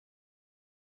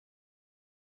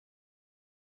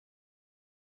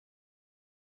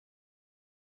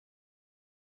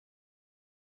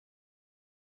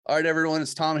All right, everyone,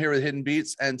 it's Tom here with Hidden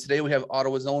Beats, and today we have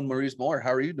Ottawa's own Maurice Moore.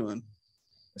 How are you doing?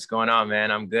 What's going on,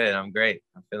 man? I'm good. I'm great.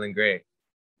 I'm feeling great.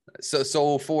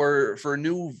 So for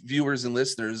new viewers and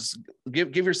listeners,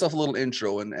 give yourself a little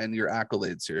intro and your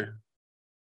accolades here.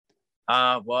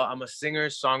 Well, I'm a singer,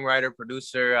 songwriter,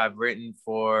 producer. I've written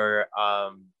for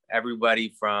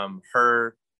everybody from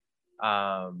her,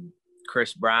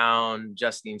 Chris Brown,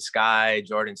 Justine Skye,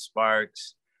 Jordan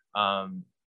Sparks.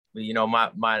 You know,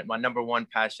 my number one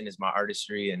passion is my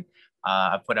artistry, and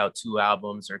I put out two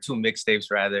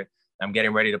mixtapes rather. I'm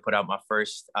getting ready to put out my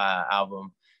first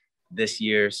album this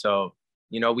year. So,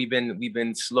 you know, we've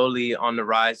been slowly on the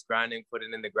rise, grinding,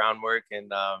 putting in the groundwork,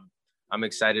 and I'm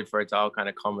excited for it to all kind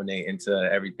of culminate into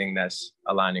everything that's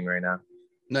aligning right now.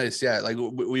 Nice, yeah. Like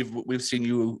we've seen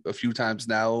you a few times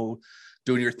now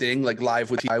doing your thing, like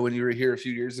live with T.I. when you were here a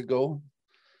few years ago.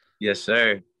 Yes,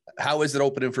 sir. How is it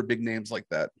opening for big names like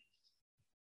that?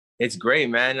 It's great,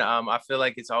 man. I feel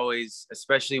like it's always,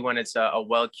 especially when it's a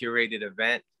well-curated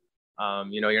event,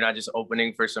 you know, you're not just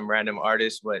opening for some random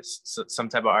artist, but some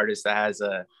type of artist that has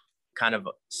a kind of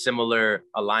similar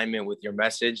alignment with your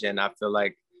message. And I feel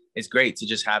like it's great to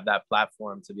just have that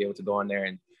platform to be able to go on there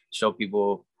and show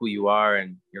people who you are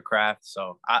and your craft.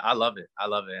 So I love it. I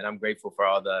love it. And I'm grateful for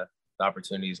all the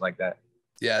opportunities like that.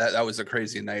 Yeah, that was a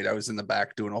crazy night. I was in the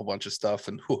back doing a whole bunch of stuff,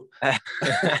 and yeah,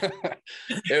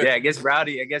 it gets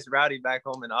rowdy. It gets rowdy back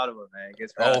home in Ottawa, man. It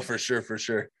gets rowdy. Oh, for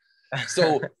sure.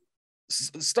 So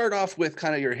start off with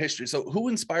kind of your history. So who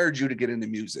inspired you to get into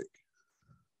music?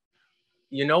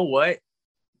 You know what?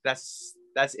 That's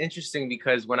interesting,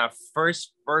 because when I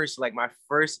first like my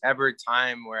first ever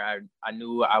time where I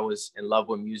knew I was in love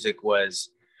with music was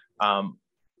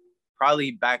probably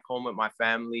back home with my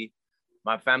family.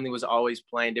 My family was always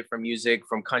playing different music,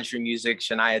 from country music,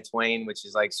 Shania Twain, which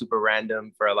is like super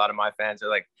random for a lot of my fans. They're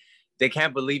like, they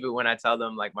can't believe it when I tell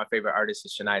them like my favorite artist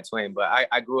is Shania Twain. But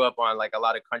I grew up on like a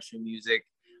lot of country music.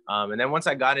 And then once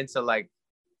I got into like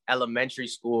elementary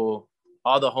school,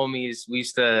 all the homies, we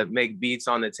used to make beats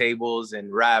on the tables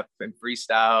and rap and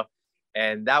freestyle.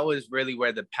 And that was really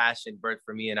where the passion birthed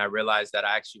for me. And I realized that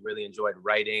I actually really enjoyed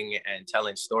writing and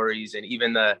telling stories, and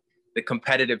even the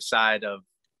competitive side of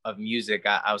music.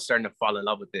 I was starting to fall in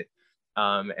love with it.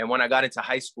 And when I got into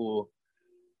high school,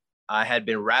 I had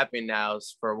been rapping now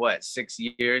for 6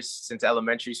 years, since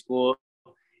elementary school.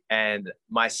 And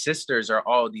my sisters are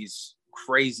all these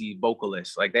crazy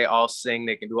vocalists. Like, they all sing,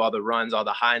 they can do all the runs, all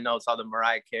the high notes, all the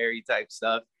Mariah Carey type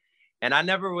stuff. And I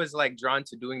never was like drawn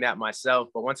to doing that myself.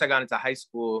 But once I got into high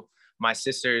school, my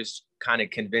sisters kind of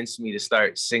convinced me to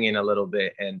start singing a little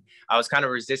bit. And I was kind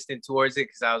of resistant towards it,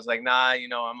 because I was like, nah, you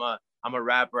know, I'm a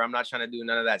rapper. I'm not trying to do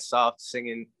none of that soft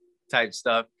singing type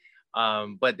stuff.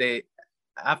 But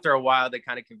after a while, they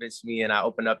kind of convinced me, and I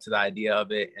opened up to the idea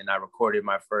of it. And I recorded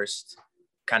my first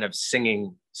kind of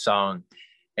singing song,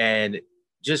 and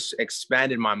just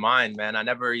expanded my mind, man. I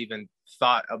never even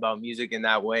thought about music in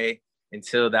that way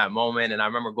until that moment. And I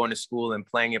remember going to school and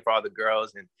playing it for all the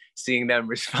girls and seeing them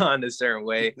respond a certain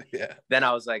way. Yeah. Then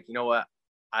I was like, you know what?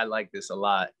 I like this a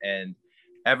lot. And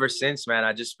ever since, man,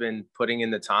 I just been putting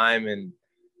in the time and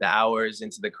the hours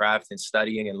into the craft and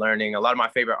studying and learning. A lot of my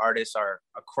favorite artists are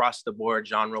across the board,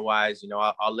 genre-wise. You know,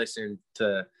 I'll listen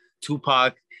to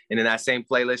Tupac, and in that same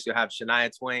playlist, you'll have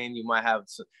Shania Twain. You might have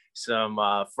some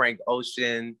Frank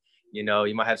Ocean. You know,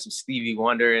 you might have some Stevie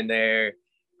Wonder in there,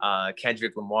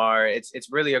 Kendrick Lamar. It's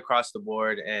really across the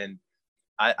board, and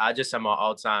I just am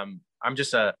I'm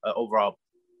just a overall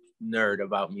nerd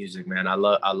about music, man. I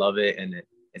love it, and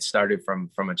it started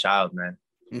from a child, man.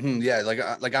 Mm-hmm, yeah,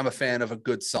 like I'm a fan of a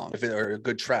good song, or a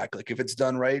good track. Like, if it's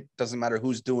done right, doesn't matter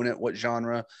who's doing it, what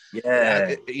genre.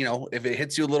 Yeah, you know, if it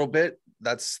hits you a little bit,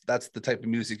 that's the type of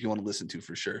music you want to listen to,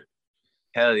 for sure.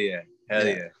 Hell yeah.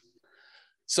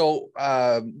 So,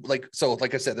 like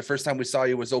I said, the first time we saw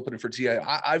you was opening for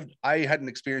T.I. I hadn't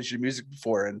experienced your music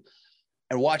before, and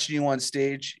watching you on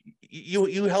stage,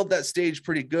 you held that stage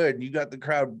pretty good, and you got the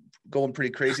crowd going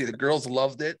pretty crazy. The girls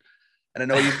loved it. And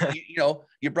I know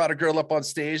you brought a girl up on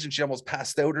stage and she almost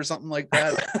passed out or something like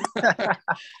that. That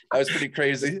was pretty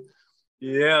crazy.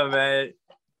 Yeah, man.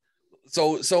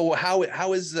 So how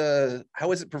is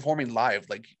it performing live?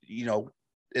 Like, you know,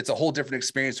 it's a whole different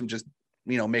experience from just,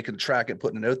 you know, making a track and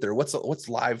putting it out there. What's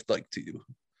live like to you?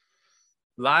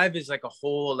 Live is like a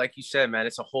whole, like you said, man,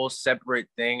 it's a whole separate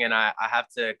thing. And I have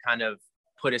to kind of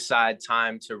put aside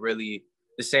time to really,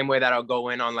 the same way that I'll go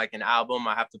in on like an album,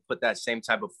 I have to put that same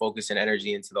type of focus and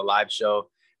energy into the live show.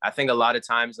 I think a lot of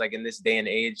times, like in this day and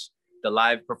age, the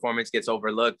live performance gets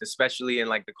overlooked, especially in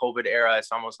like the COVID era.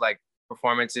 It's almost like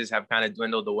performances have kind of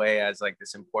dwindled away as like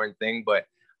this important thing, but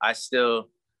I still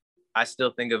I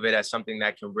still think of it as something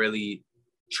that can really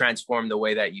transform the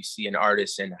way that you see an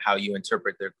artist and how you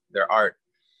interpret their art.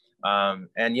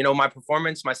 And you know, my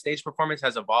stage performance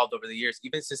has evolved over the years,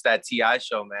 even since that TI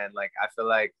show, man. Like, I feel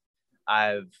like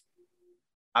I've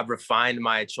refined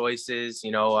my choices.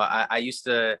 You know, I used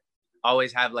to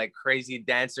always have like crazy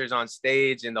dancers on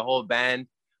stage and the whole band.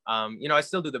 You know, I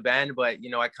still do the band, but you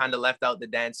know, I kind of left out the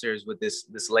dancers with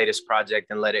this latest project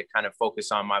and let it kind of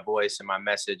focus on my voice and my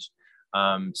message.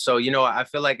 So you know, I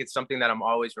feel like it's something that I'm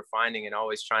always refining and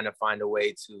always trying to find a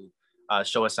way to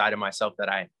show a side of myself that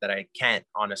I can't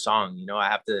on a song. You know, I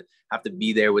have to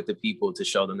be there with the people to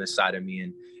show them this side of me,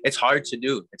 and it's hard to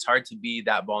do. It's hard to be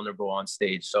that vulnerable on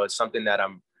stage. So it's something that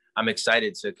I'm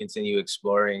excited to continue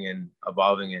exploring and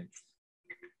evolving in.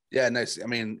 Yeah, nice. I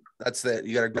mean, that's that.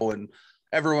 You got to go, and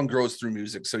everyone grows through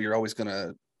music, so you're always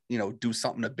gonna, you know, do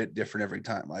something a bit different every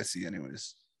time. I see,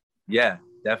 anyways. Yeah,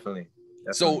 definitely.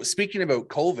 So speaking about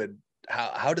COVID,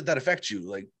 how did that affect you?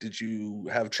 Like, did you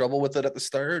have trouble with it at the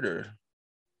start, or?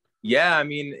 Yeah, I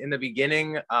mean, in the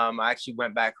beginning, I actually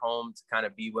went back home to kind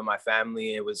of be with my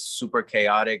family. It was super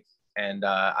chaotic, and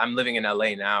I'm living in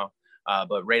LA now.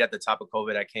 But right at the top of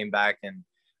COVID, I came back, and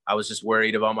I was just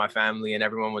worried about my family, and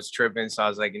everyone was tripping. So I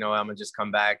was like, you know, I'm gonna just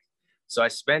come back. So I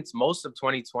spent most of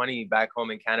 2020 back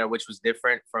home in Canada, which was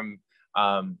different from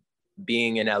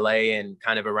being in LA and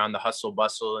kind of around the hustle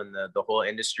bustle and the whole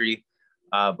industry.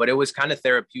 But it was kind of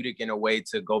therapeutic in a way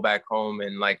to go back home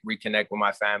and like reconnect with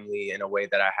my family in a way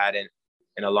that I hadn't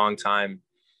in a long time.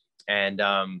 And,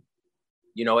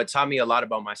 you know, it taught me a lot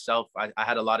about myself. I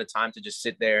had a lot of time to just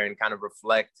sit there and kind of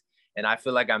reflect. And I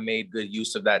feel like I made good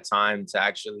use of that time to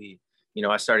actually, you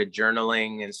know, I started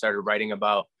journaling and started writing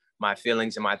about my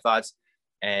feelings and my thoughts.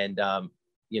 And,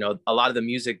 you know, a lot of the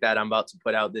music that I'm about to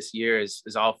put out this year is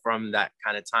all from that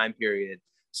kind of time period.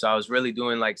 So I was really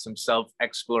doing like some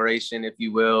self-exploration, if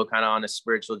you will, kind of on a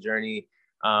spiritual journey.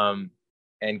 And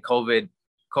COVID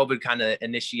kind of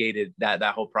initiated that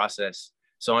whole process.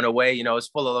 So in a way, you know, it's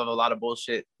full of a lot of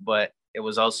bullshit, but it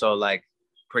was also like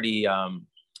pretty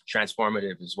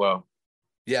transformative as well.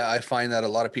 Yeah, I find that a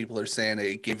lot of people are saying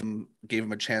it gave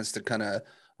them a chance to kind of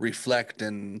reflect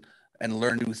and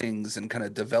learn new things and kind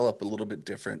of develop a little bit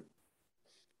different.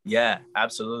 Yeah,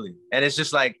 absolutely. And it's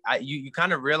just like you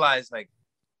kind of realize like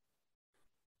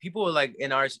people like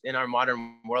in our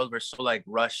modern world, we're so like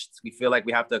rushed. We feel like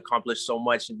we have to accomplish so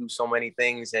much and do so many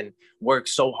things and work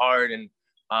so hard. And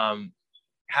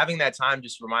having that time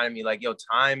just reminded me like, yo,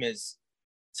 time is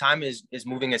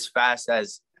moving as fast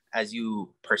as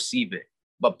you perceive it.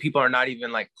 But people are not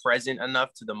even like present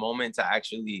enough to the moment to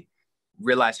actually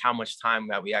realize how much time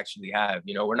that we actually have.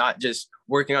 You know, we're not just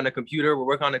working on the computer, we're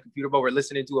working on the computer, but we're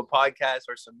listening to a podcast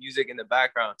or some music in the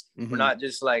background. Mm-hmm. We're not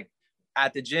just like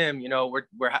at the gym, you know,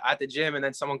 we're at the gym and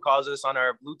then someone calls us on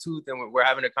our Bluetooth and we're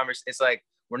having a conversation. It's like,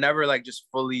 we're never like just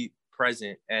fully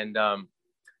present. And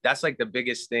that's like the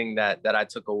biggest thing that I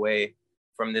took away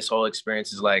from this whole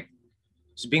experience is like,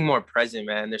 just being more present,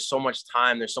 man. There's so much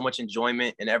time, there's so much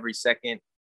enjoyment in every second.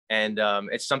 And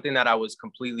it's something that I was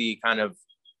completely kind of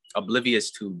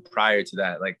oblivious to prior to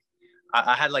that. Like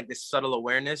I had like this subtle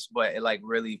awareness, but it like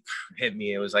really hit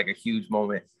me. It was like a huge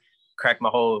moment, cracked my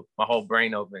whole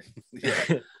brain open.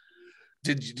 Yeah.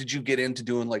 Did you get into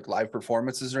doing like live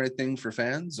performances or anything for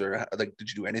fans, or like did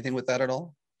you do anything with that at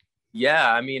all?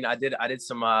 Yeah, I mean, I did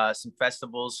some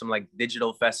festivals, some like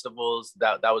digital festivals.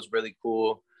 That was really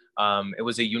cool. It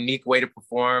was a unique way to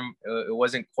perform. It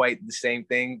wasn't quite the same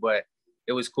thing, but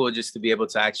it was cool just to be able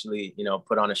to actually, you know,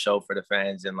 put on a show for the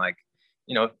fans and like,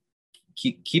 you know,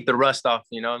 keep the rust off,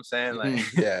 you know what I'm saying?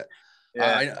 Like, yeah.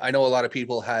 Yeah. I know a lot of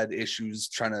people had issues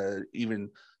trying to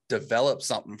even develop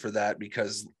something for that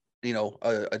because, you know,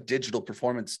 a digital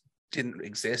performance didn't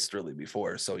exist really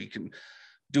before. So you can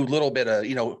do a little bit of,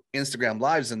 you know, Instagram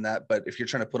lives and that, but if you're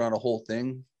trying to put on a whole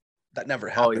thing, that never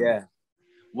happened. Oh, yeah.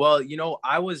 Well, you know,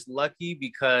 I was lucky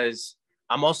because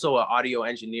I'm also an audio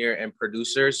engineer and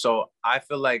producer. So I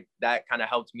feel like that kind of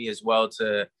helped me as well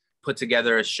to put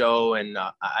together a show. And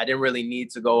I didn't really need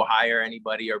to go hire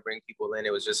anybody or bring people in.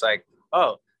 It was just like,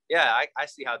 oh, yeah, I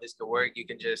see how this could work. You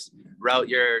can just route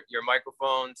your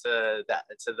microphone to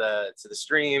the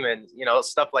stream and, you know,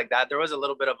 stuff like that. There was a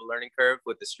little bit of a learning curve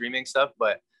with the streaming stuff,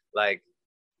 but like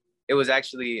it was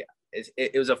actually,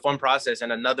 it was a fun process.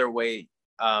 And another way,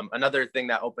 another thing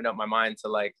that opened up my mind to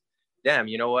like, damn,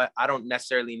 you know what? I don't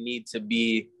necessarily need to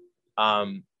be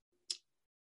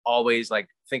always like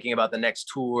thinking about the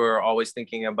next tour, always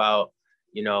thinking about,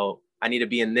 you know, I need to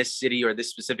be in this city or this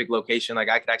specific location. Like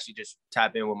I could actually just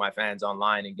tap in with my fans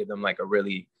online and give them like a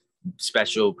really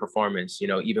special performance, you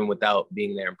know, even without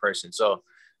being there in person. So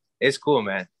it's cool,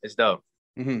 man. It's dope.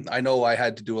 I know I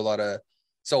had to do a lot of,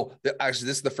 so actually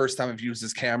this is the first time I've used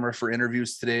this camera for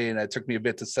interviews today. And it took me a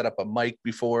bit to set up a mic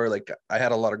before. Like I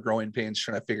had a lot of growing pains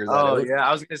trying to figure that out. Oh yeah,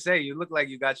 I was gonna say you look like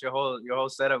you got your whole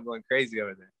setup going crazy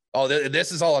over there. Oh,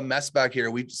 this is all a mess back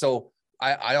here.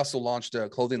 I also launched a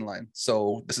clothing line.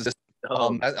 So this is just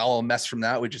all a mess from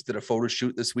that. We just did a photo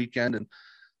shoot this weekend and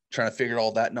trying to figure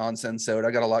all that nonsense out.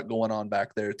 I got a lot going on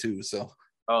back there too. So.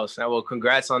 Oh, so well,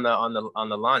 congrats on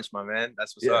the launch, my man.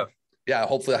 That's what's up. Yeah,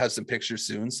 hopefully I'll have some pictures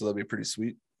soon, so that'll be pretty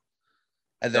sweet.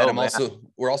 And then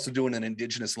we're also doing an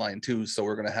Indigenous line too. So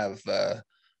we're gonna have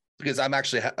because I'm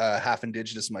actually half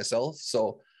Indigenous myself.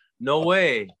 So no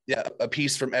way. Yeah, a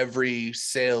piece from every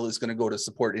sale is gonna go to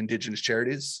support Indigenous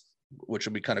charities, which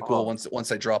will be kind of cool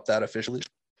once I drop that officially.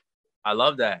 I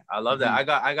love that. I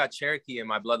got Cherokee in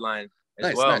my bloodline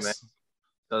as well, man.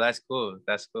 So that's cool.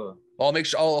 That's cool. I'll make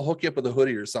sure I'll hook you up with a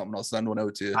hoodie or something. I'll send one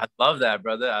out to you. I love that,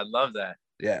 brother. I love that.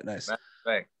 Yeah, nice.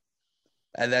 Right.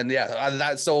 And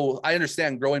then so I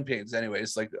understand growing pains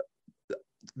anyways. Like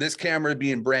this camera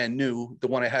being brand new, the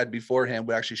one I had beforehand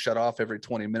would actually shut off every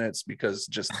 20 minutes because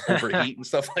just overheat and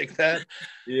stuff like that.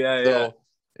 So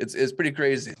it's pretty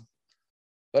crazy.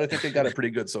 But I think they got it pretty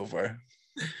good so far.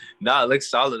 No, it looks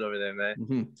solid over there,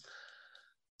 man.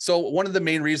 So one of the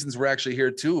main reasons we're actually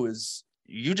here too is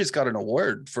you just got an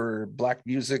award for Black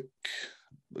Music,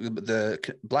 the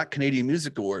Black Canadian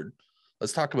Music Award.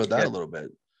 Let's talk about that a little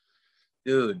bit.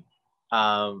 Dude,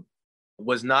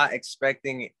 was not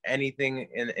expecting anything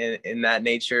in that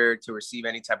nature to receive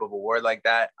any type of award like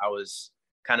that. I was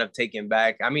kind of taken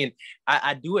back. I mean,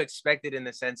 I do expect it in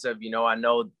the sense of, I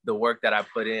know the work that I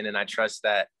put in and I trust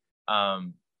that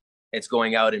it's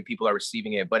going out and people are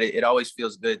receiving it, but it always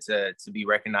feels good to be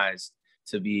recognized,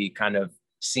 to be kind of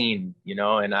seen,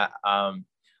 and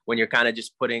when you're kind of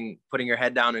just putting your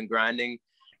head down and grinding,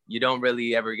 you don't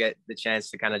really ever get the chance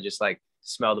to kind of just like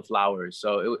smell the flowers.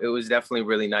 So it was definitely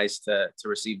really nice to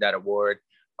receive that award.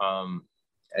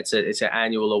 It's an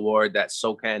annual award that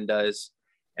SOCAN does.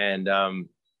 And,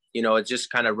 it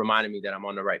just kind of reminded me that I'm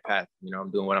on the right path.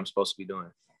 I'm doing what I'm supposed to be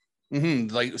doing.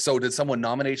 Like, so did someone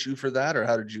nominate you for that, or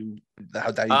how did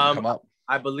that even come up?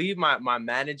 I believe my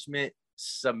management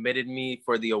submitted me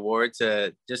for the award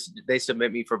they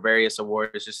submit me for various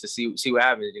awards just to see what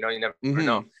happens. You never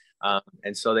know.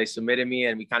 And so they submitted me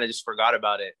and we kind of just forgot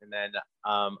about it. And then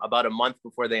about a month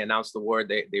before they announced the award,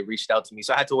 they reached out to me.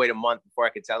 So I had to wait a month before I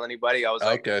could tell anybody. I was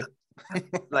like, okay.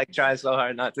 like trying so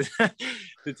hard not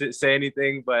to say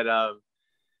anything. But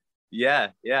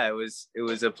it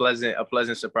was a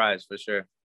pleasant surprise for sure.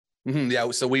 Yeah.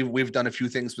 So we've done a few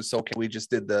things with SoCan. We just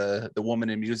did the Woman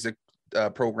in Music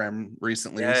program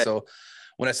recently. Yeah. So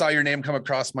when I saw your name come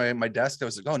across my desk, I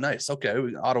was like, oh, nice. Okay.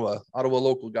 Ottawa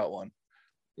local got one.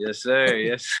 Yes, sir.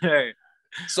 Yes, sir.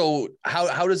 So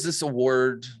how does this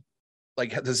award,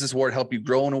 does this award help you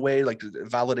grow in a way, like it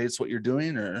validates what you're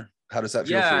doing, or how does that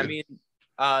feel for you? I mean,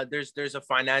 there's a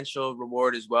financial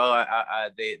reward as well.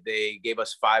 They gave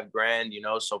us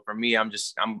 $5,000, so for me, I'm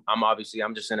just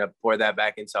gonna pour that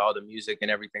back into all the music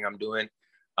and everything I'm doing.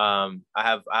 I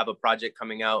have a project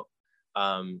coming out,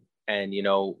 and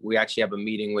we actually have a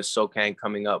meeting with SOCAN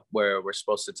coming up where we're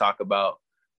supposed to talk about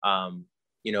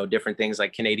different things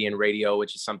like Canadian radio,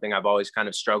 which is something I've always kind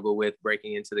of struggled with,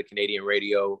 breaking into the Canadian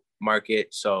radio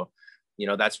market. So,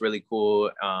 that's really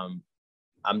cool.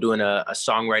 I'm doing a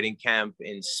songwriting camp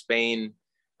in Spain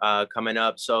coming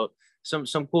up. So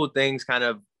some cool things kind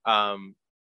of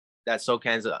that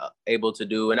SOCAN's able to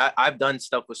do. And I've done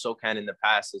stuff with SOCAN in the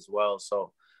past as well.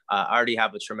 So I already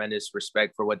have a tremendous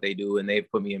respect for what they do, and they've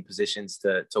put me in positions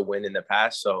to win in the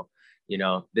past. So,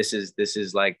 this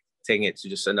is like taking it to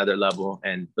just another level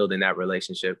and building that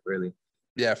relationship, really.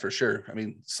 Yeah, for sure. I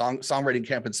mean, songwriting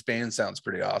camp in Spain sounds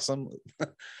pretty awesome.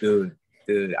 Dude.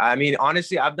 I mean,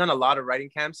 honestly, I've done a lot of writing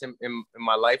camps in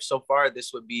my life so far.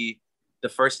 This would be the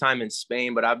first time in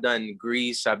Spain, but I've done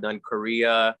Greece, I've done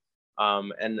Korea,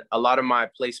 and a lot of my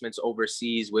placements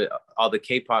overseas with all the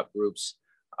K-pop groups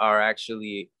are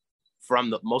actually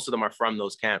most of them are from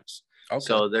those camps. Okay.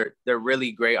 So they're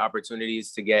really great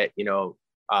opportunities to get,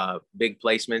 big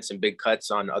placements and big cuts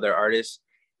on other artists,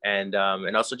 and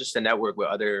also just to network with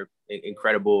other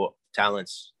incredible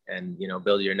talents and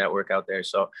build your network out there.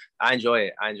 So I enjoy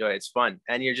it. It's fun,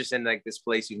 and you're just in like this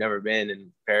place you've never been,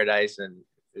 in paradise, and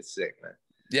it's sick, man.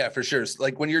 Yeah, for sure. So,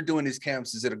 like when you're doing these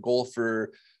camps, is it a goal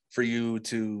for you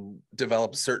to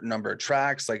develop a certain number of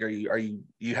tracks? Like,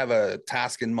 you have a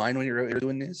task in mind when you're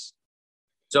doing these?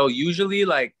 So usually,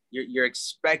 like you're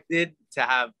expected to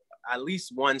have at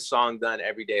least one song done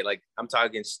every day. Like I'm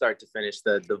talking start to finish,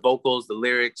 the vocals, the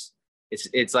lyrics,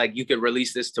 it's like you could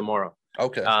release this tomorrow.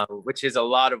 Okay. Which is a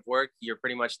lot of work. You're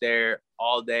pretty much there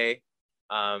all day.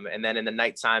 And then in the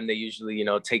nighttime, they usually, you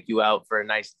know, take you out for a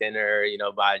nice dinner, you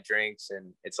know, buy drinks,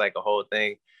 and it's like a whole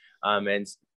thing. And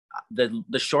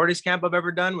the shortest camp I've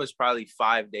ever done was probably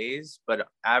 5 days, but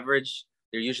average,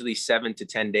 they're usually 7 to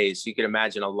 10 days. So you can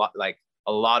imagine a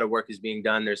lot of work is being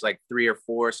done. There's like 3 or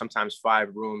 4, sometimes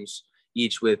 5 rooms,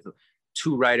 each with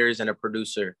 2 writers and a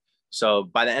producer. So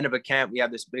by the end of a camp, we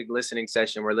have this big listening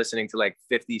session. We're listening to like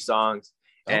 50 songs.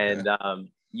 Okay. And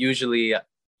usually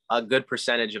a good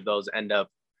percentage of those end up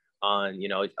on, you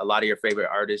know, a lot of your favorite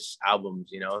artists' albums.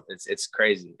 You know, it's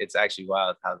crazy. It's actually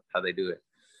wild how they do it.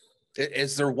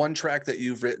 Is there one track that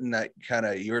you've written that kind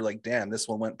of you're like, damn, this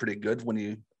one went pretty good when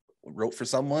you wrote for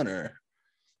someone? Or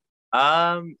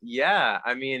yeah,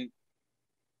 I mean,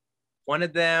 one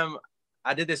of them,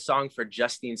 I did this song for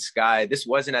Justine Skye. This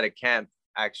wasn't at a camp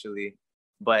actually,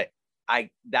 but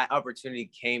that opportunity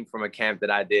came from a camp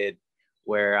that I did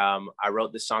where I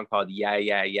wrote this song called Yeah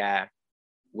Yeah Yeah,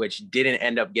 which didn't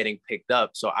end up getting picked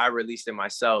up. So I released it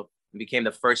myself and became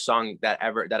the first song that I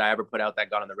ever put out that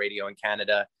got on the radio in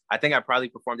Canada. I think I probably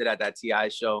performed it at that TI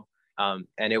show. And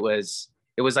it was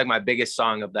like my biggest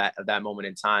song of that moment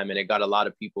in time. And it got a lot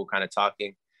of people kind of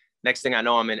talking. Next thing I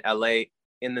know, I'm in LA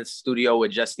in the studio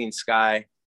with Justine Skye,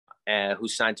 who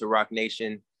signed to Rock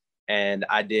Nation. And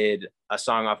I did a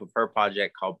song off of her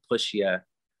project called Push Ya,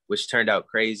 which turned out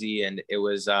crazy. And it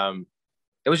was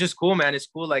just cool, man. It's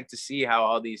cool, like, to see how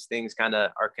all these things kind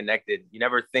of are connected. You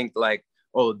never think like,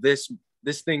 oh, this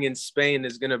thing in Spain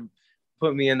is going to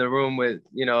put me in the room with,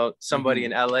 you know, somebody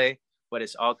in LA, but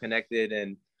it's all connected.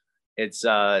 And it's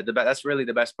that's really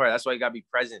the best part. That's why you gotta be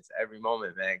present every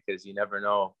moment, man, because you never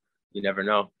know.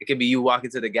 It could be you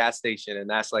walking to the gas station and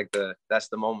that's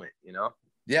the moment, you know?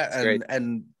 Yeah.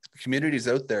 And communities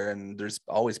out there, and there's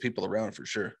always people around for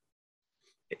sure.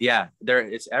 Yeah,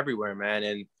 it's everywhere, man.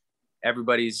 And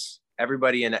everybody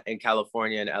in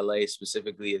California and LA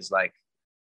specifically is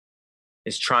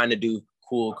trying to do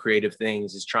cool creative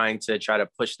things, is trying to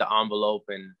push the envelope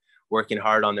and working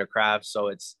hard on their craft. So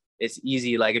it's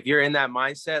easy. Like if you're in that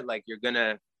mindset, like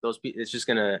it's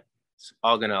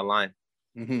all gonna align.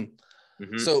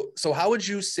 So how would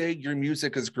you say your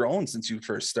music has grown since you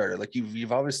first started? Like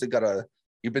you've obviously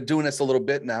you've been doing this a little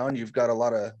bit now, and you've got a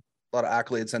lot of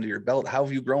accolades under your belt. How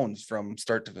have you grown from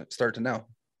start to now?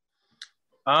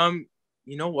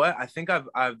 You know what? I think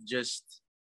I've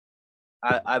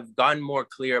gotten more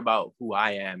clear about who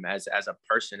I am as a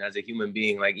person, as a human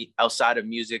being, like outside of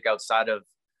music, outside of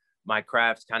my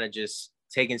craft, kind of just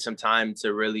taking some time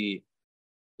to really,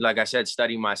 like I said,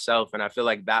 study myself. And I feel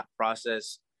like that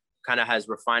process kind of has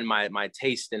refined my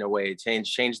taste in a way,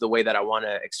 changed the way that I want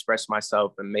to express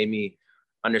myself, and made me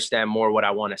understand more what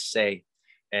I want to say.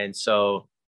 And so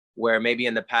where maybe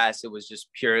in the past it was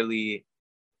just purely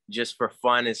just for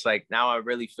fun, it's like now I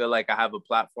really feel like I have a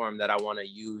platform that I want to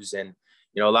use. And,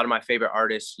 you know, a lot of my favorite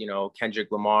artists, you know,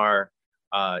 Kendrick Lamar,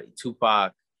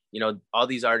 Tupac, you know, all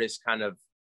these artists kind of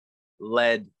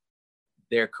led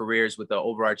their careers with the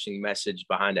overarching message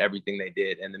behind everything they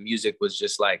did. And the music was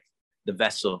just like the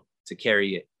vessel to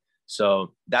carry it.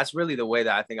 So that's really the way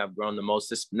that I think I've grown the most.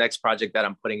 This next project that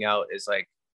I'm putting out is like,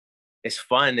 it's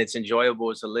fun, it's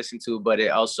enjoyable to listen to, but it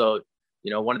also,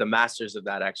 you know, one of the masters of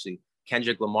that, actually,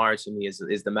 Kendrick Lamar, to me is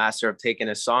the master of taking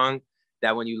a song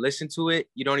that when you listen to it,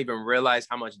 you don't even realize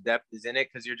how much depth is in it,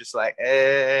 because you're just like,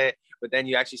 eh. But then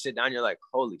you actually sit down, you're like,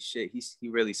 holy shit, he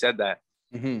really said that.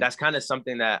 That's kind of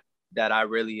something that I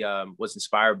really was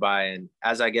inspired by. And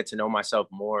as I get to know myself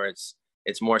more, it's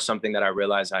more something that I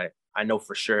realize I know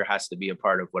for sure has to be a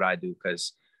part of what I do,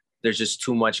 because there's just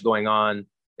too much going on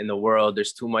in the world.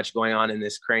 There's too much going on in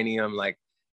this cranium. Like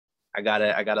I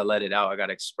gotta let it out. I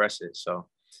gotta express it. So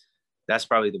that's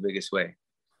probably the biggest way.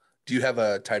 Do you have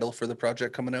a title for the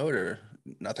project coming out, or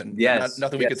nothing? Yes.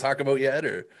 Nothing we could talk about yet,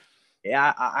 or?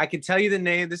 Yeah, I can tell you the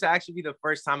name. This will actually be the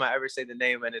first time I ever say the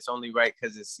name, and it's only right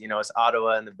because it's, you know, it's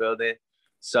Ottawa in the building.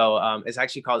 So it's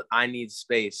actually called I Need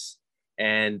Space.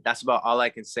 And that's about all I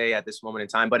can say at this moment in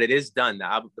time. But it is done.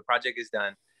 The project is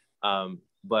done.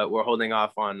 But we're holding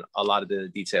off on a lot of the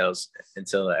details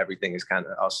until everything is kind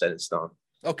of all set in stone.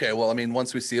 Okay. Well, I mean,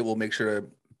 once we see it, we'll make sure to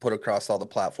put across all the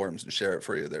platforms and share it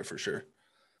for you there for sure.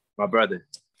 My brother.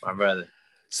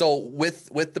 So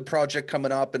with the project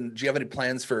coming up, and do you have any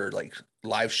plans for like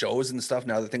live shows and stuff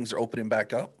now that things are opening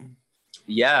back up?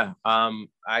 Yeah.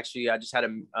 Actually, I just had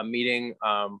a meeting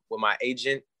with my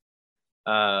agent,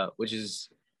 which is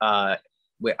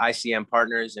with ICM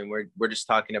Partners, and we're just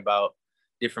talking about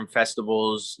different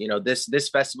festivals. You know, this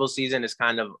festival season is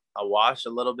kind of a wash a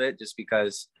little bit, just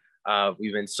because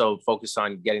We've been so focused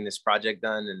on getting this project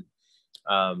done,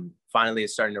 and finally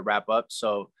it's starting to wrap up.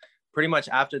 So pretty much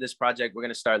after this project, we're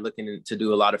going to start looking to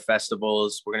do a lot of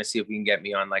festivals. We're going to see if we can get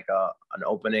me on like an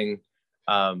opening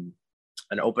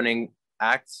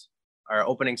act or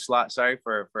opening slot, sorry,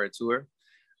 for a tour.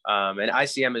 And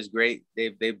ICM is great.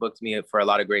 They've booked me for a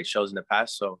lot of great shows in the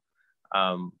past. So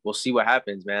we'll see what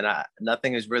happens, man.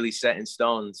 Nothing is really set in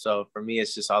stone. So for me,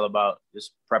 it's just all about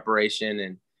just preparation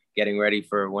and getting ready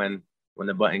for when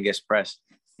the button gets pressed.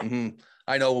 Mm-hmm.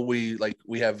 I know we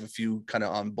have a few kind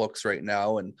of on books right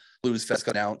now, and Blues Fest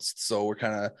got announced, so we're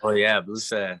kind of Blues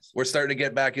Fest. We're starting to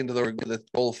get back into the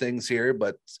whole things here,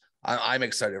 but I'm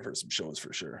excited for some shows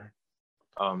for sure.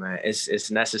 Oh man, it's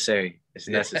necessary. It's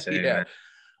necessary. Yeah. Man.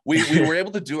 We were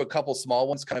able to do a couple small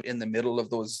ones kind of in the middle of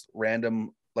those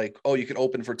random, like, oh, you can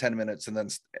open for 10 minutes and then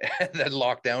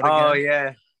lock down again. Oh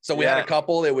yeah. So we had a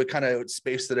couple that would kind of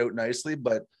space it out nicely,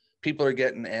 but people are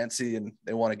getting antsy and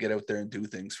they want to get out there and do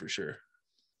things for sure.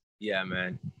 Yeah,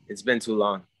 man. It's been too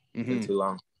long. It's been too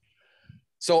long.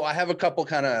 So I have a couple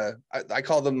kind of, I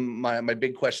call them my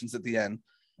big questions at the end.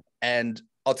 And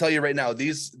I'll tell you right now,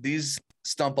 these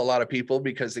stump a lot of people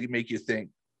because they make you think.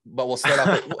 But we'll start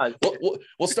off.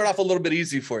 We'll start off a little bit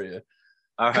easy for you,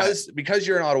 because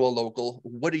you're an Ottawa local.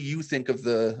 What do you think of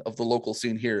the local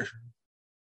scene here?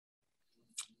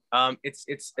 It's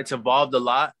evolved a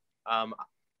lot.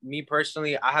 Me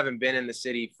personally, I haven't been in the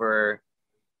city for,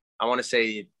 I want to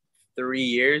say 3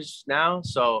 years now.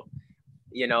 So,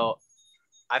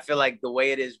 I feel like the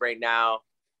way it is right now,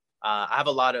 I have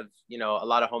a lot of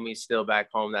homies still back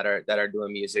home that are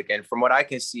doing music. And from what I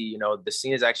can see, the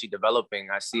scene is actually developing.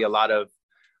 I see a lot of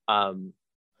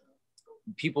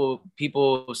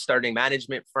people starting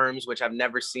management firms, which I've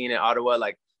never seen in Ottawa,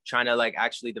 like trying to like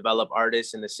actually develop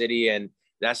artists in the city. And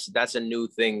that's a new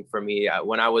thing for me.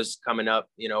 When I was coming up,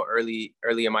 early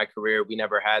in my career, we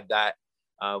never had that.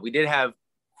 We did have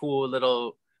cool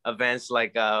little events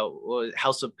like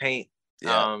House of Paint,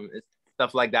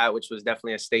 stuff like that, which was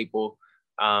definitely a staple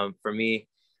for me.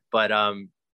 But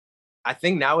I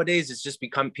think nowadays it's just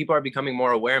people are becoming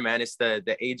more aware, man. It's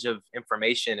the age of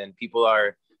information, and people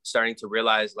are starting to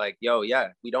realize like, yo, yeah,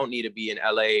 we don't need to be in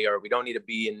LA or we don't need to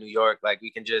be in New York. Like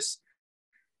we can just,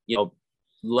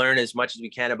 learn as much as we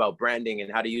can about branding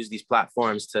and how to use these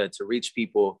platforms to reach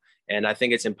people. And I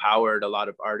think it's empowered a lot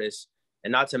of artists,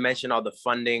 and not to mention all the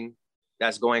funding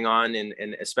that's going on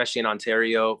and especially in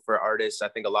Ontario for artists. I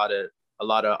think a lot of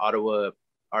Ottawa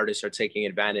artists are taking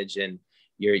advantage, and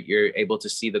you're able to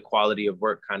see the quality of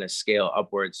work kind of scale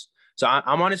upwards. So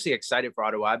I'm honestly excited for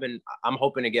Ottawa. I'm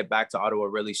hoping to get back to Ottawa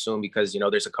really soon because,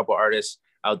 there's a couple artists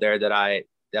out there that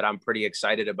I'm pretty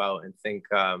excited about, and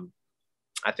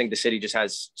I think the city just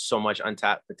has so much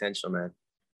untapped potential, man.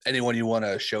 Anyone you want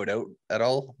to shout out at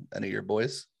all? Any of your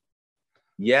boys?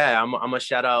 Yeah, I'm gonna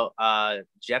shout out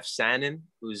Jeff Sannon,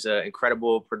 who's an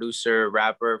incredible producer,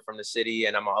 rapper from the city,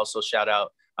 and I'm gonna also shout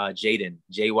out Jaden,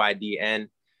 JYDN,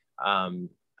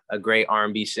 a great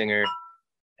R&B singer,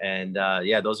 and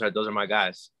those are my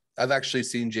guys. I've actually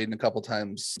seen Jaden a couple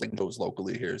times, like those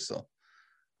locally here. So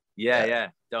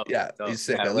dope. He's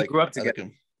sick. Yeah, we grew up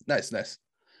together. Nice.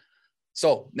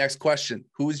 So next question: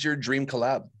 who is your dream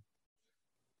collab?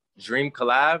 Dream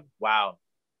collab? Wow.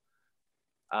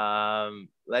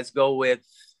 Let's go with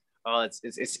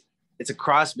it's a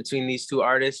cross between these two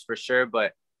artists for sure,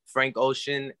 but Frank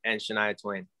Ocean and Shania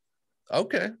Twain.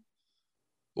 Okay.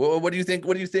 Well, what do you think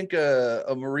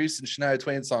a Maurice and Shania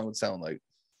Twain song would sound like?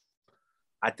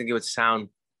 I think it would sound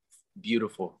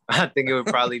beautiful. I think it would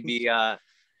probably be on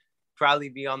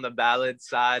the ballad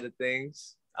side of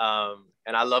things.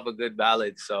 And I love a good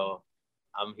ballad, so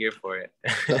I'm here for it.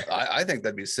 I think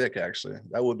that'd be sick, actually.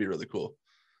 That would be really cool.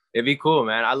 It'd be cool,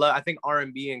 man. I think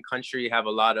R&B and country have a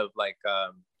lot of like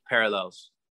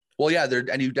parallels. Well, yeah,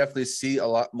 and you definitely see a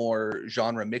lot more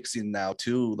genre mixing now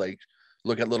too. Like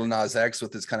look at Lil Nas X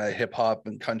with his kind of hip hop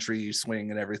and country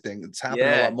swing and everything. It's happening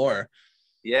a lot more.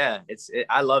 Yeah,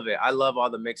 I love it. I love all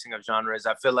the mixing of genres.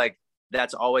 I feel like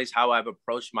that's always how I've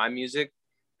approached my music.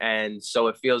 And so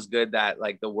it feels good that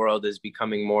like the world is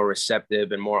becoming more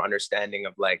receptive and more understanding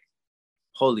of like,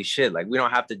 holy shit, like we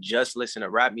don't have to just listen to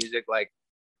rap music. Like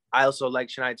I also like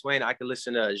Shania Twain. I could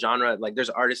listen to a genre. Like there's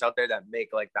artists out there that make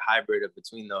like the hybrid of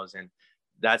between those. And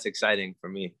that's exciting for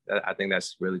me. I think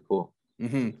that's really cool.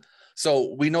 Mm-hmm.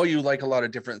 So we know you like a lot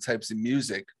of different types of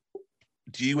music.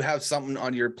 Do you have something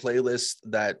on your playlist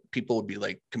that people would be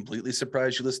like completely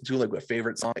surprised you listen to, like a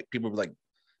favorite song? People would be like,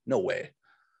 no way.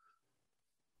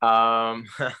 I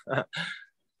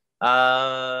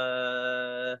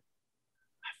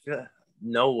feel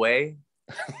no way.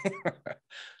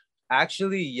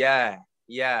 Actually, yeah.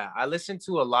 Yeah, I listen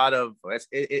to a lot of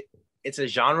it's a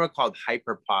genre called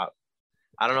hyper pop.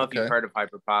 I don't know if you've Okay. heard of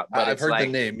hyper pop, but I've it's heard the like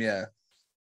name. Yeah.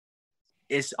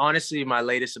 it's honestly my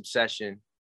latest obsession.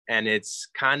 And it's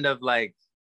kind of like,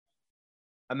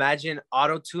 imagine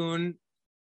auto-tune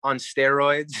on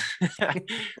steroids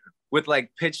with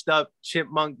like pitched up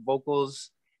chipmunk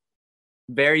vocals,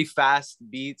 very fast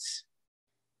beats,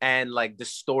 and like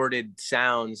distorted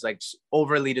sounds, like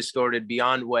overly distorted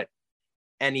beyond what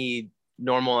any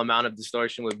normal amount of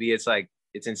distortion would be. It's like,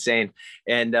 it's insane.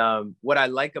 And what I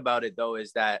like about it though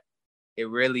is that it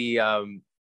really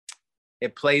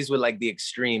it plays with like the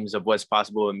extremes of what's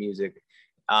possible in music.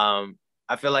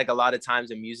 I feel like a lot of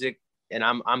times in music, and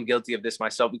I'm guilty of this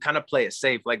myself, we kind of play it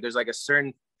safe. Like there's like a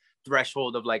certain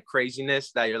threshold of like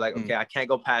craziness that you're like, okay, I can't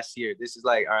go past here. This is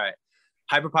like, all right.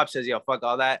 Hyperpop says, yo, fuck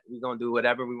all that. We're gonna do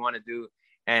whatever we want to do.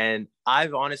 And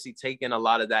I've honestly taken a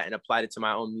lot of that and applied it to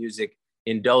my own music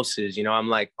in doses. You know, I'm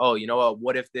like, oh, you know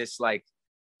what if this like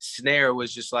snare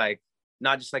was just like,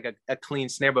 not just like a clean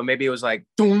snare, but maybe it was like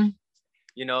boom,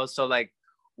 you know. So like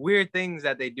weird things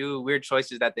that they do, weird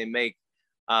choices that they make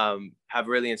have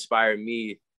really inspired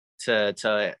me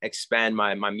to expand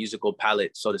my musical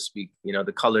palette, so to speak. You know,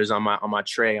 the colors on my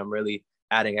tray, I'm really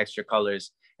adding extra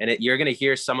colors, and you're gonna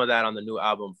hear some of that on the new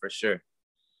album for sure.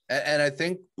 And I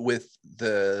think with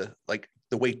the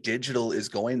way digital is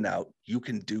going now, you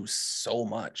can do so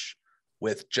much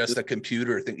with just a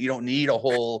computer thing. You don't need a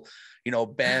whole,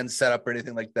 band setup or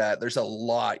anything like that. There's a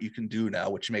lot you can do now,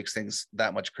 which makes things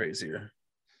that much crazier.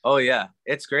 Oh yeah,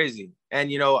 it's crazy.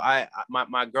 And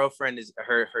my girlfriend is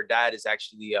her dad is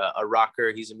actually a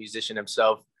rocker. He's a musician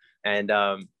himself, and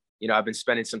I've been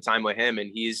spending some time with him, and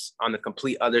he's on the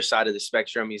complete other side of the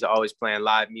spectrum. He's always playing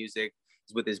live music.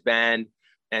 He's with his band,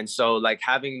 and so like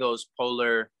having those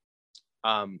polarizing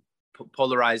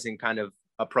kind of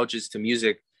approaches to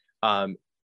music,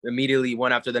 immediately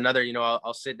one after another.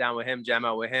 I'll sit down with him, jam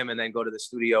out with him, and then go to the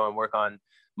studio and work on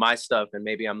my stuff. And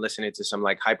maybe I'm listening to some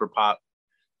like hyper pop,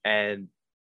 and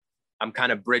I'm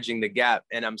kind of bridging the gap,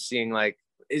 and I'm seeing like,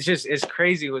 it's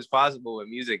crazy what's possible with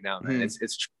music now, man.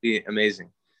 It's truly amazing.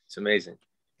 It's amazing.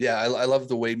 Yeah, I love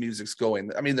the way music's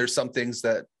going. I mean, there's some things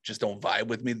that just don't vibe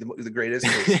with me the greatest.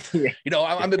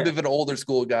 I'm a bit of an older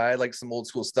school guy, like some old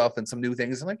school stuff and some new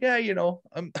things. I'm like, yeah,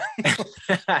 I'm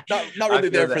not really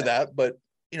there for that, but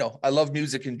I love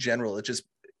music in general. It just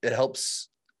helps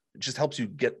you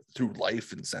get through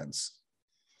life in a sense.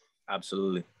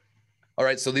 Absolutely. All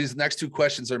right, so these next two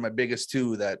questions are my biggest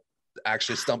two that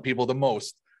actually stump people the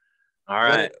most. All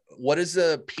right. What is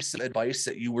a piece of advice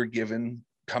that you were given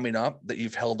coming up that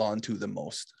you've held on to the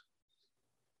most?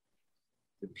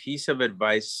 The piece of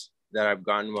advice that I've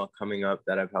gotten while coming up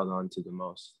that I've held on to the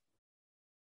most.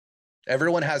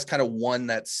 Everyone has kind of one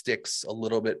that sticks a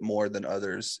little bit more than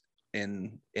others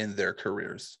in their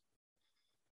careers.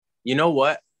 You know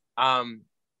what?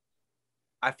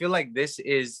 I feel like this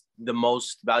is the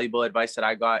most valuable advice that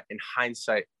I got in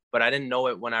hindsight, but I didn't know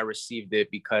it when I received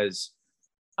it because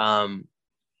I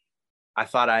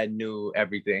thought I knew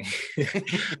everything.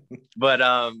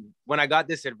 But when I got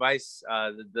this advice,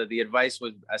 the advice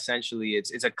was essentially,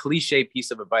 it's a cliche piece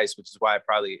of advice, which is why I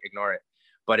probably ignore it.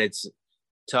 But it's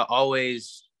to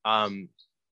always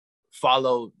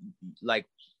follow like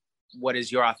what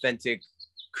is your authentic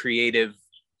creative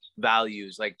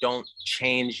values. Like don't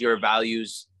change your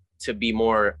values to be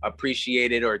more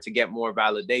appreciated or to get more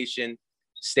validation.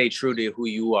 Stay true to who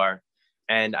you are.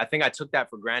 And I think I took that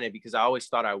for granted because I always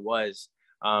thought I was.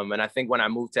 And I think when I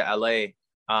moved to LA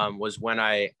was when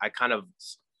I kind of,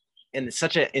 in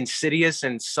such an insidious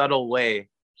and subtle way,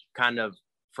 kind of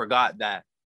forgot that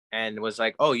and was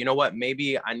like, oh, you know what?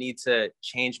 Maybe I need to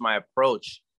change my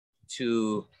approach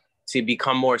to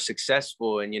become more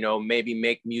successful and, maybe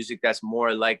make music that's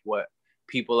more like what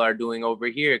people are doing over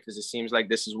here because it seems like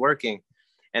this is working.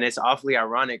 And it's awfully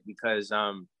ironic because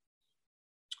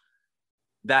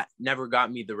that never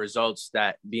got me the results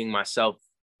that being myself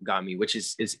got me, which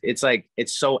is it's like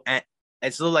it's so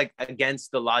like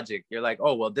against the logic. You're like,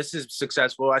 oh well, this is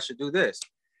successful, I should do this.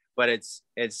 But it's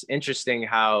interesting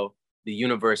how the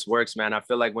universe works, man. I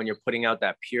feel like when you're putting out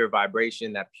that pure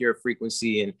vibration, that pure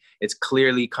frequency, and it's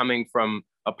clearly coming from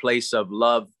a place of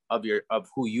love of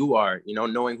who you are,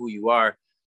 knowing who you are,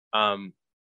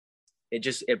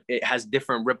 it has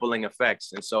different rippling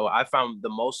effects. And so I found the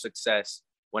most success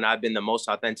when I've been the most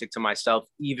authentic to myself,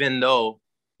 even though,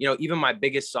 even my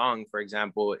biggest song, for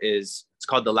example, it's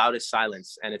called The Loudest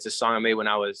Silence. And it's a song I made when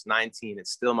I was 19.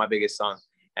 It's still my biggest song.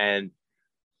 And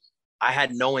I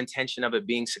had no intention of it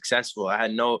being successful.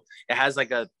 It has like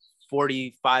a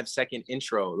 45-second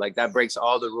intro. Like that breaks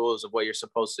all the rules of what you're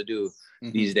supposed to do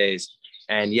these days.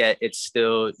 and yet it's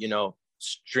still, you know,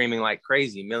 streaming like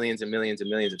crazy, millions and millions and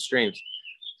millions of streams.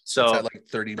 So it's at like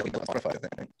 30 million on Spotify,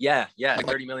 I think. Yeah,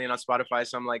 30 million on Spotify,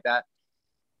 something like that.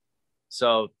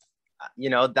 So, you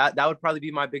know, that would probably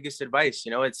be my biggest advice.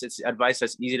 You know, it's advice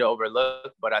that's easy to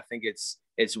overlook, but I think it's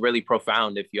really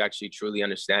profound if you actually truly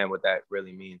understand what that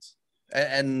really means.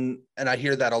 And I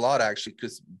hear that a lot, actually,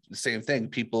 because the same thing,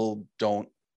 people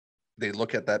they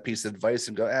look at that piece of advice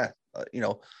and go, you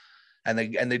know, and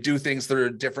they do things through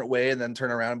a different way and then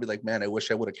turn around and be like, man, I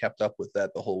wish I would have kept up with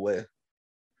that the whole way.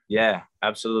 Yeah,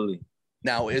 absolutely.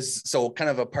 Now, so kind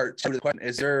of a part two of the question,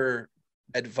 is there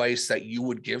advice that you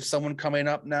would give someone coming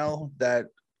up now that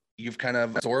you've kind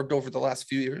of absorbed over the last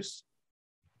few years?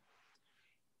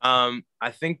 I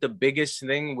think the biggest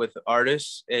thing with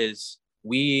artists is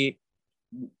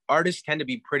artists tend to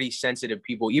be pretty sensitive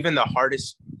people. Even the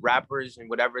hardest rappers and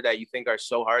whatever that you think are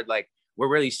so hard, like, we're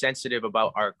really sensitive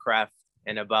about our craft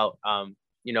and about,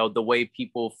 you know, the way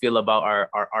people feel about our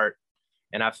art.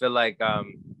 And I feel like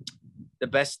the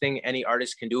best thing any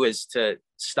artist can do is to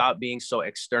stop being so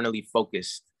externally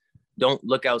focused. Don't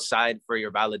look outside for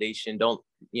your validation.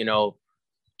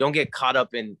 Don't get caught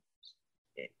up in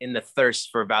the thirst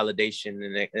for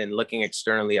validation and looking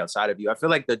externally outside of you. I feel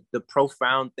like the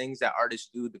profound things that artists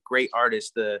do, the great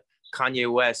artists, the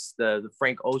Kanye West, the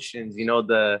Frank Oceans, you know,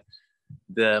 the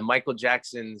Michael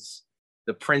Jacksons,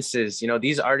 the Princes, you know,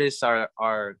 these artists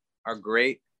are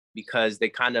great because they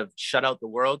kind of shut out the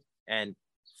world and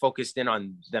focused in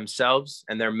on themselves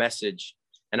and their message.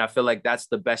 And I feel like that's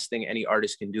the best thing any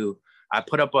artist can do. I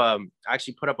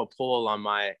actually put up a poll on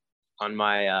my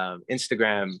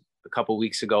Instagram a couple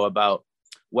weeks ago about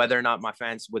whether or not my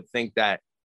fans would think that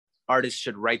artists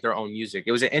should write their own music.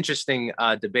 It was an interesting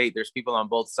debate. There's people on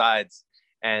both sides.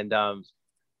 And,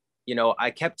 you know,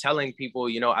 I kept telling people,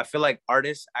 you know, I feel like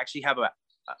artists actually have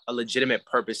a legitimate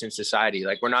purpose in society.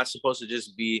 Like, we're not supposed to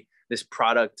just be this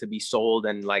product to be sold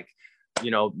and, like,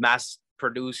 you know, mass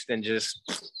produced and just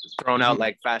thrown out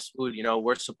like fast food. You know,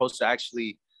 we're supposed to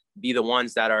actually be the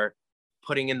ones that are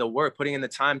putting in the work, putting in the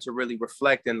time to really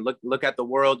reflect and look at the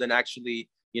world and actually,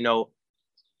 you know,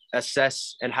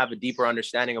 assess and have a deeper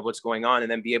understanding of what's going on,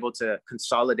 and then be able to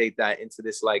consolidate that into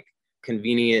this like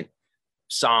convenient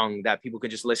song that people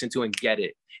could just listen to and get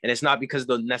it. And it's not because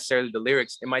necessarily the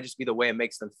lyrics, it might just be the way it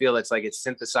makes them feel. It's like it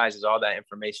synthesizes all that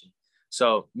information.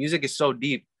 So music is so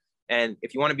deep. And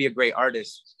if you want to be a great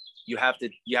artist, you have to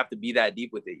be that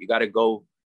deep with it. You got to go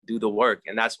do the work.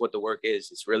 And that's what the work is.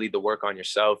 It's really the work on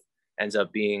yourself ends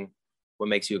up being what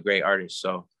makes you a great artist.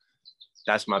 So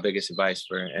that's my biggest advice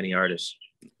for any artist.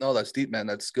 No, that's deep, man.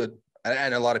 That's good.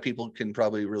 And a lot of people can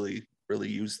probably really, really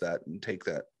use that and take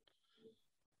that.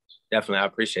 Definitely. I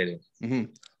appreciate it. Mm-hmm.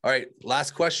 All right.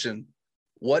 Last question.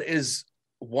 What is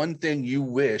one thing you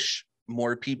wish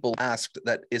more people asked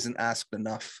that isn't asked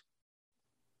enough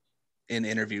in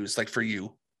interviews, like for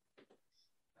you?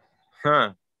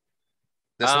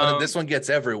 This one gets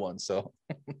everyone. So,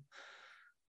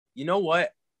 you know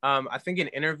what? I think in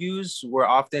interviews, we're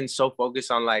often so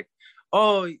focused on like,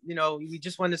 oh, you know, we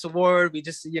just won this award. We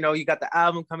just, you know, you got the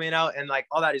album coming out, and like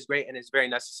all that is great and it's very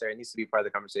necessary. It needs to be part of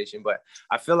the conversation. But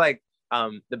I feel like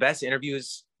the best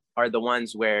interviews are the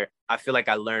ones where I feel like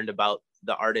I learned about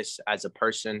the artist as a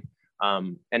person,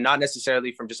 and not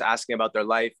necessarily from just asking about their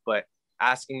life, but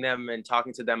asking them and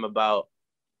talking to them about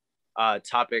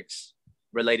topics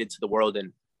related to the world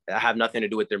and have nothing to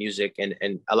do with their music,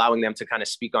 and allowing them to kind of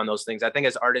speak on those things. I think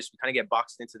as artists, we kind of get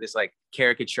boxed into this like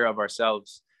caricature of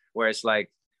ourselves, where it's like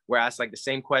we're asked like the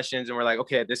same questions and we're like,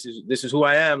 okay, this is who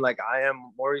I am. Like, I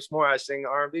am Maurice Moore. I sing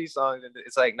R&B songs. And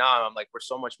it's like, nah, I'm like, we're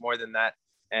so much more than that.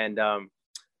 And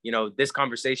you know, this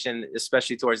conversation,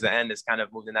 especially towards the end, is kind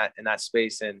of moved in that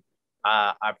space. And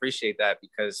I appreciate that,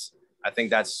 because I think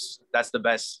that's the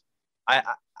best.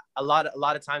 A lot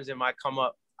of times in my come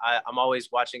up, I'm always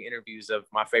watching interviews of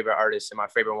my favorite artists, and my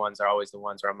favorite ones are always the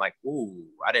ones where I'm like, ooh,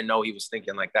 I didn't know he was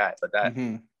thinking like that. But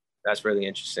that's really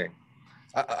interesting.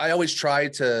 I always try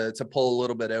to pull a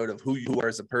little bit out of who you are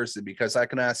as a person, because I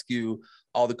can ask you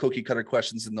all the cookie cutter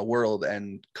questions in the world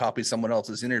and copy someone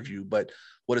else's interview. But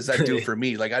what does that do for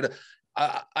me? Like,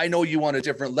 I know you on a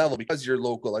different level because you're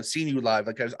local. I've seen you live.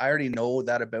 Like, I already know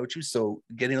that about you. So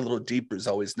getting a little deeper is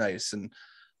always nice. And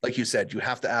like you said, you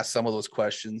have to ask some of those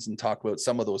questions and talk about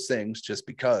some of those things just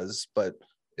because, but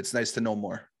it's nice to know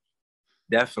more.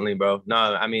 Definitely, bro. No,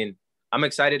 I mean, I'm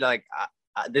excited. Like,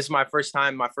 this is my first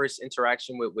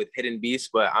interaction with Hidden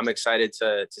Beast, but I'm excited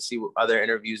to see what other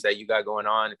interviews that you got going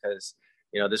on, because,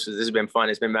 you know, this has been fun.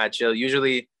 It's been mad chill.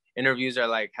 Usually interviews are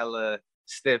like hella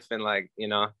stiff and like, you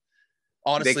know,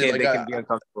 honestly, they can be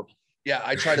uncomfortable. Yeah,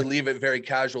 I try to leave it very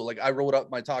casual. Like I wrote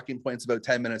up my talking points about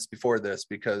 10 minutes before this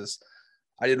because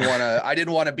I didn't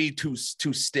want to be too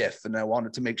stiff, and I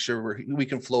wanted to make sure we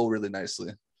can flow really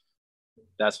nicely.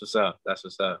 That's what's up. That's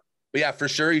what's up. But yeah, for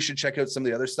sure, you should check out some of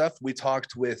the other stuff. We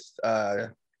talked with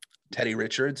Teddy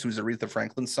Richards, who's Aretha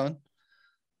Franklin's son.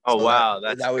 Oh, So wow.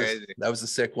 That's crazy. That was a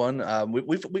sick one.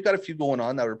 We got a few going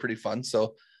on that were pretty fun.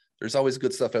 So there's always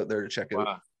good stuff out there to check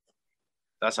out.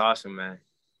 That's awesome, man.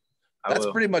 That's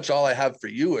pretty much all I have for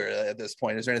you at this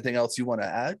point. Is there anything else you want to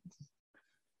add?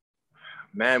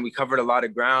 Man, we covered a lot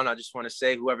of ground. I just want to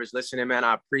say, whoever's listening, man,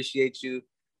 I appreciate you.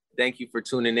 Thank you for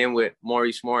tuning in with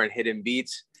Maurice Moore and Hidden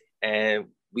Beats. And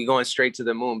we going straight to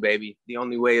the moon, baby. The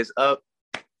only way is up.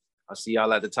 I'll see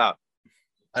y'all at the top.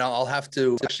 And I'll have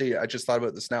to, actually, I just thought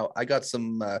about this now. I got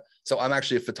some, so I'm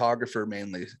actually a photographer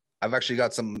mainly. I've actually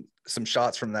got some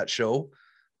shots from that show.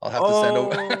 I'll have to send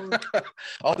over.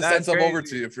 I'll send some over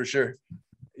to you for sure.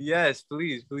 Yes,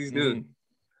 please do. Mm-hmm.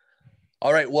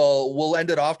 All right. Well, we'll end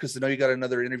it off because I know you got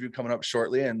another interview coming up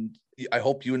shortly, and I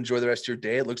hope you enjoy the rest of your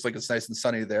day. It looks like it's nice and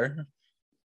sunny there.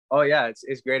 Oh yeah,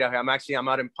 it's great out here. I'm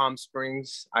out in Palm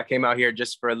Springs. I came out here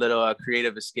just for a little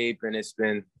creative escape, and it's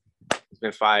been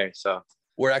fire. So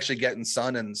we're actually getting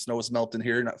sun and snow's melting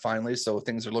here, not finally. So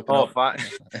things are looking. Oh, fine.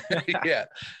 Yeah.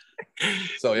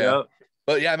 So yeah. Yep.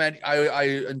 But yeah, man, I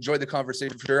enjoyed the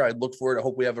conversation for sure. I look forward. I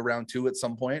hope we have a round 2 at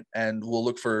some point, and we'll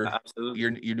look for your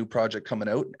new project coming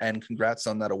out. And congrats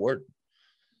on that award.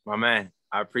 My man,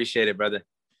 I appreciate it, brother.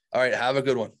 All right, have a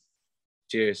good one.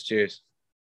 Cheers.